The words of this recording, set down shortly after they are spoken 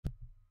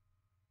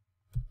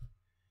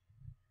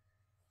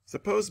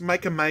Suppose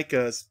Micah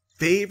Micah's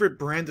favorite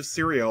brand of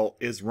cereal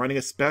is running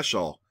a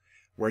special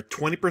where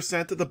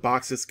 20% of the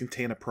boxes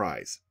contain a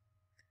prize.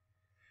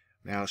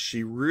 Now,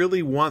 she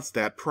really wants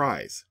that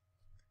prize.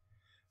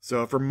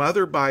 So if her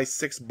mother buys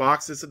 6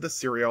 boxes of the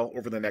cereal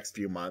over the next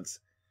few months,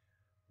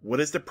 what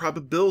is the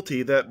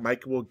probability that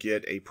Micah will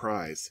get a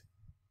prize?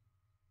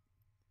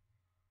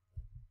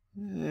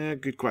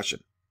 Good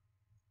question.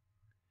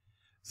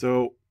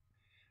 So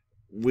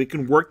we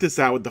can work this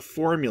out with the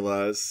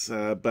formulas,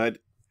 but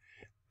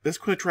let's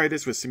go try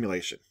this with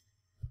simulation.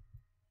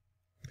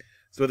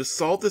 So to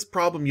solve this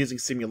problem using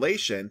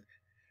simulation,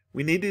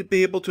 we need to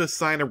be able to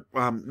assign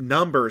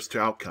numbers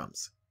to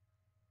outcomes.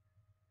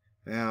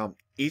 Now,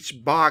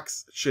 each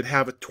box should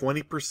have a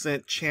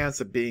 20% chance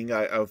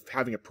of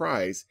having a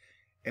prize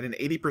and an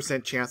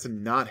 80% chance of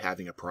not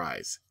having a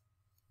prize.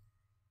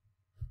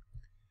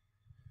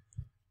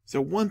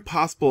 So one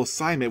possible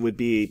assignment would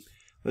be,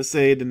 let's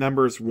say the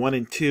numbers 1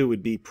 and 2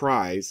 would be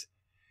prize,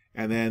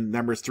 and then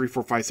numbers 3,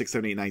 4, 5, 6,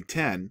 7, 8, 9,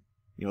 10,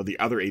 the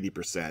other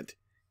 80%,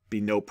 be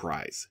no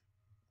prize.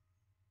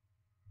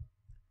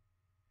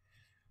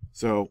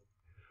 So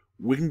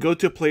we can go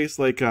to a place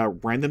like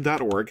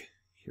random.org.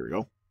 Here we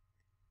go.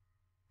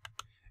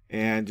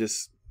 And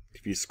just,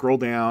 if you scroll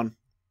down,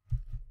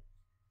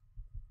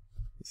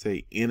 let's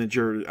say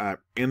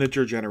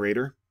integer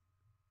generator.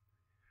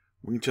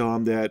 We can tell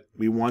them that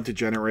we want to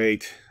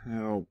generate,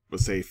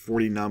 let's say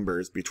 40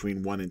 numbers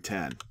between 1 and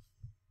 10.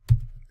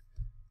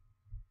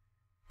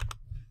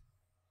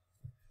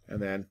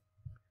 And then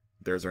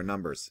there's our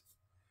numbers.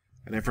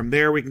 And then from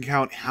there we can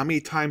count how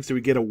many times do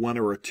we get a 1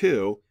 or a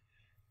 2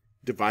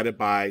 divided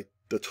by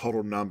the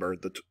total number,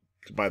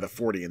 by the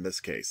 40 in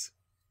this case.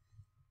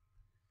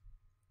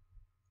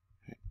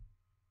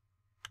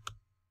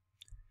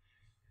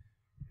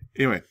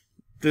 Anyway,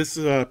 this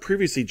is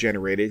previously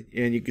generated,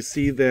 and you can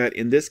see that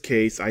in this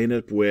case I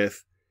ended up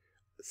with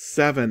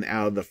 7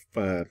 out of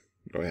the,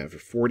 what do I have,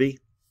 40?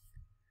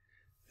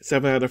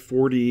 7 out of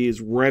 40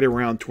 is right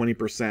around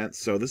 20%,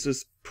 so this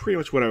is pretty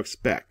much what I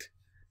expect.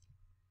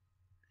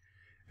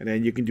 And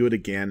then you can do it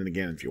again and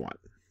again if you want.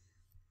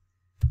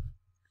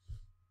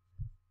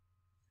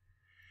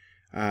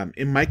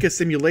 In Micah's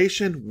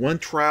simulation, one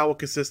trial will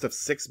consist of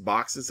 6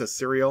 boxes of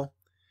cereal,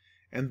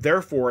 and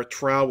therefore a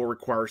trial will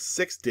require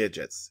 6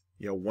 digits,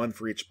 1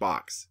 for each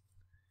box.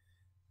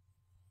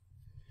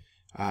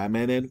 And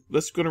then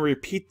let's going to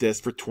repeat this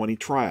for 20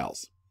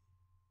 trials.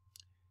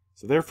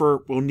 So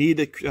therefore, we'll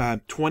need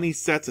 20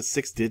 sets of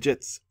 6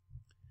 digits.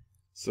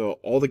 So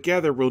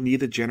altogether, we'll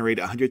need to generate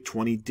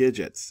 120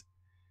 digits,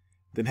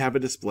 then have a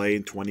display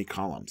in 20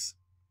 columns.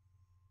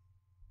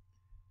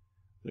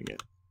 Again,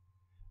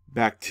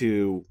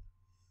 go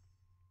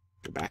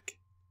back.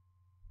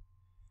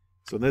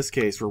 So in this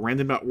case, for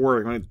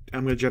random.org, I'm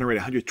going to generate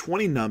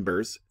 120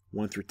 numbers,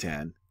 1 through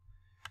 10.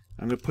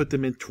 I'm going to put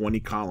them in 20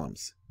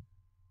 columns.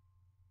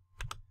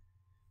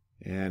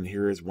 And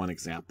here is one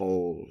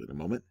example in a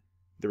moment.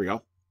 There we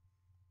go.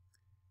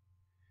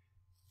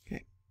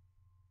 Okay.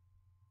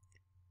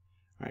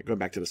 All right, going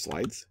back to the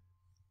slides.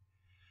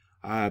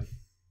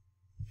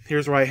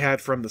 Here's what I had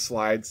from the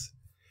slides.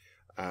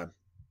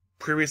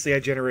 Previously, I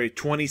generated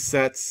 20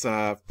 sets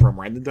from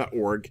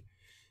random.org.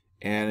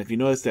 And if you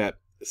notice that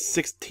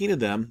 16 of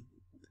them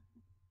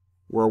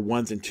were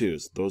 1s and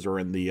 2s. Those are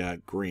in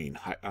the green,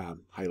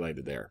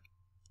 highlighted there.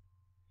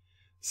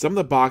 Some of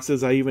the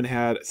boxes I even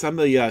had, some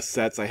of the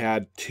sets I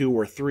had 2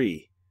 or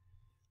 3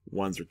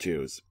 1s or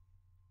 2s.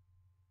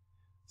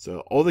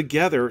 So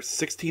altogether,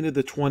 16 of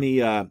the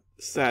 20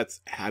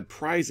 sets had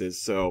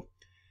prizes, so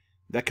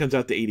that comes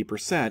out to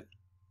 80%.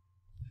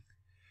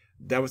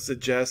 That would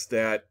suggest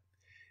that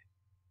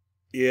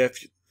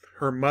if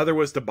her mother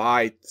was to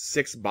buy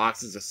 6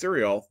 boxes of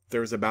cereal,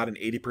 there's about an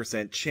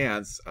 80%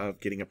 chance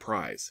of getting a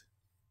prize.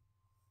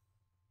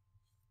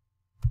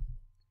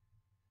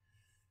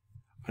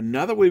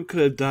 Another way we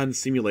could have done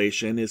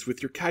simulation is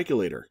with your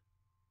calculator.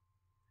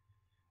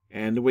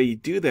 And the way you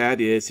do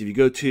that is if you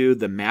go to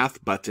the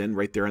Math button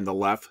right there in the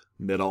left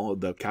middle of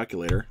the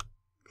calculator,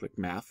 click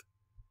Math,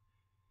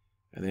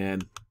 and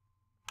then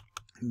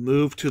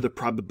move to the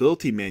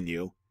Probability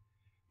menu,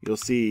 you'll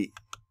see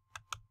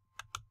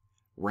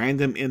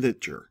Random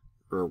Integer,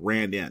 or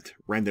RandInt,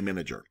 Random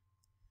Integer.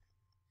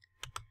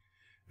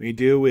 What you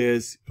do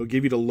is it'll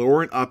give you the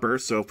lower and upper,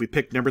 so if we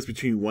pick numbers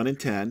between 1 and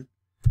 10,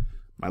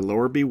 my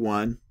lower be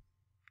 1,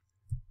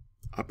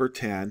 upper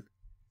 10,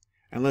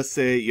 and let's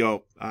say,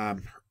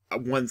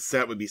 one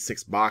set would be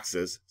 6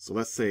 boxes, so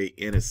let's say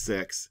N is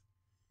 6.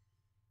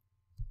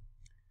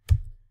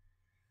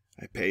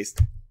 I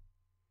paste,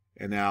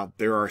 and now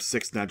there are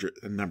 6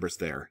 numbers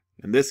there.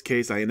 In this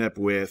case, I end up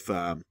with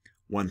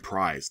 1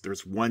 prize.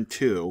 There's 1,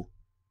 2,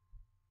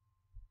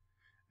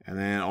 and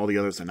then all the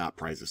others are not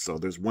prizes, so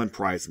there's 1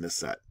 prize in this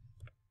set.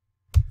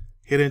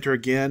 Hit enter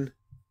again.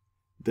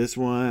 This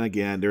one,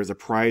 again, there's a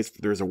prize,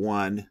 there's a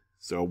 1,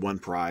 so 1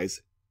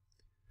 prize.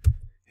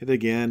 Hit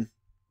again,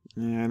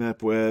 and end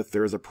up with,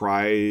 there's a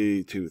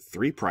prize to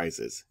 3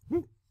 prizes.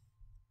 Woo.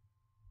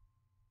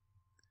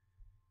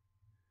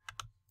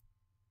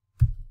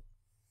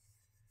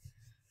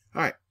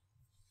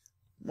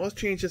 let's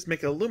change this,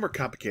 make it a little more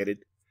complicated.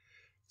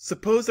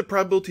 Suppose the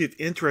probability of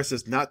interest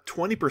is not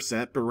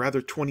 20%, but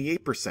rather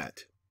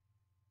 28%.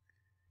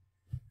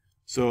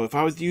 So if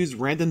I was to use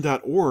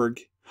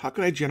random.org, how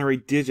could I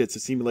generate digits to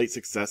simulate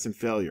success and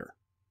failure?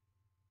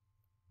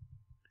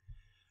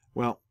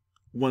 Well,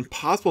 one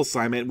possible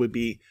assignment would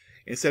be,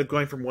 instead of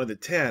going from 1 to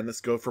 10, let's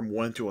go from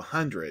 1 to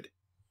 100.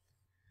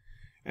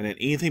 And then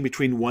anything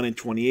between 1 and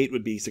 28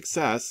 would be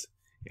success,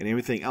 and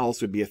everything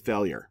else would be a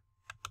failure.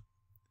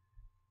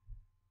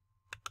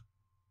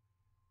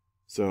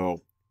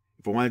 So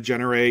if I want to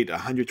generate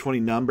 120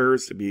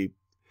 numbers, it'd be,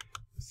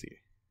 let's see,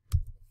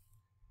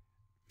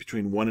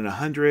 between 1 and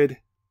 100,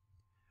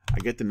 I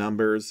get the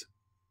numbers.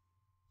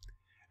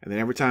 And then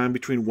every time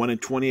between 1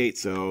 and 28,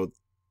 so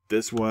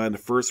this one, the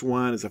first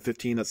one is a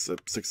 15, that's a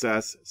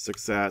success,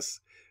 success,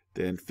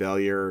 then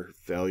failure,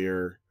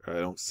 failure,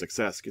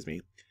 success, excuse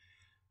me,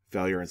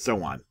 failure, and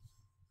so on.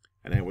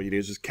 And then what you do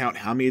is just count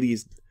how many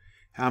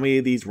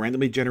of these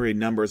randomly generated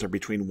numbers are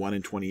between 1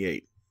 and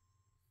 28.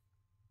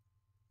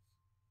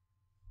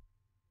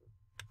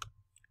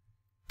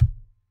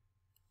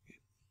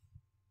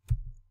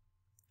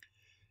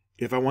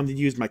 If I wanted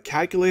to use my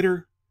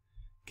calculator,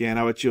 again,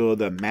 I would choose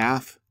the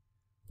math,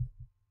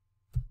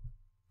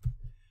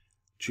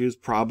 choose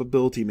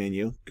probability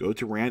menu, go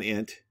to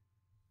randint,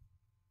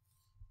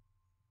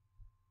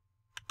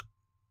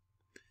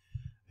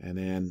 and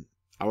then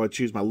I would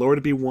choose my lower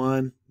to be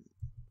 1,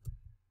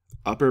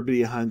 upper to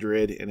be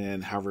 100, and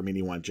then however many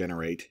you want to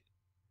generate.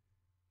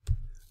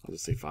 I'll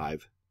just say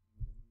 5.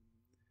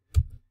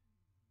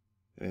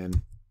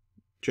 And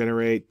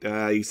generate,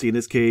 you see in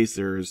this case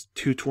there's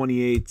 2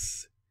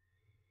 28s.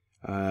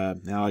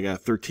 Now I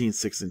got 13,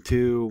 6, and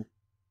 2.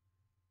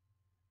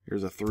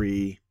 Here's a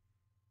 3,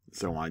 and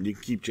so on. You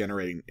can keep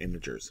generating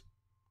integers.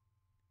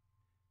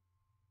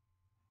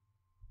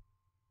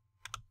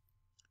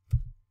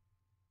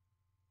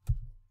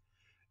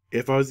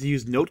 If I was to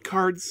use note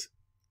cards,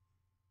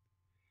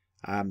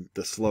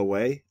 the slow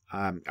way,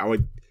 I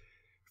would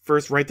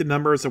first write the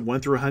numbers of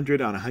 1 through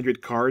 100 on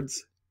 100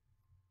 cards.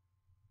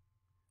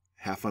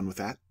 Have fun with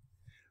that.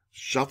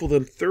 Shuffle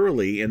them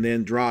thoroughly and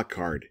then draw a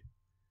card.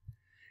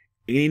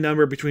 Any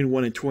number between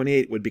 1 and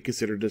 28 would be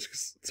considered a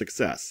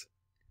success.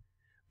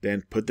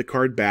 Then put the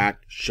card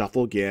back,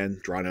 shuffle again,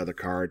 draw another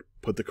card,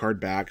 put the card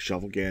back,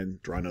 shuffle again,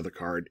 draw another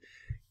card.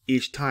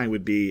 Each time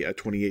would be a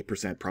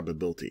 28%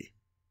 probability.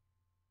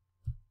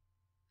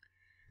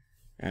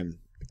 And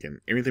again,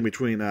 everything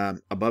between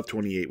above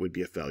 28 would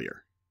be a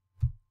failure.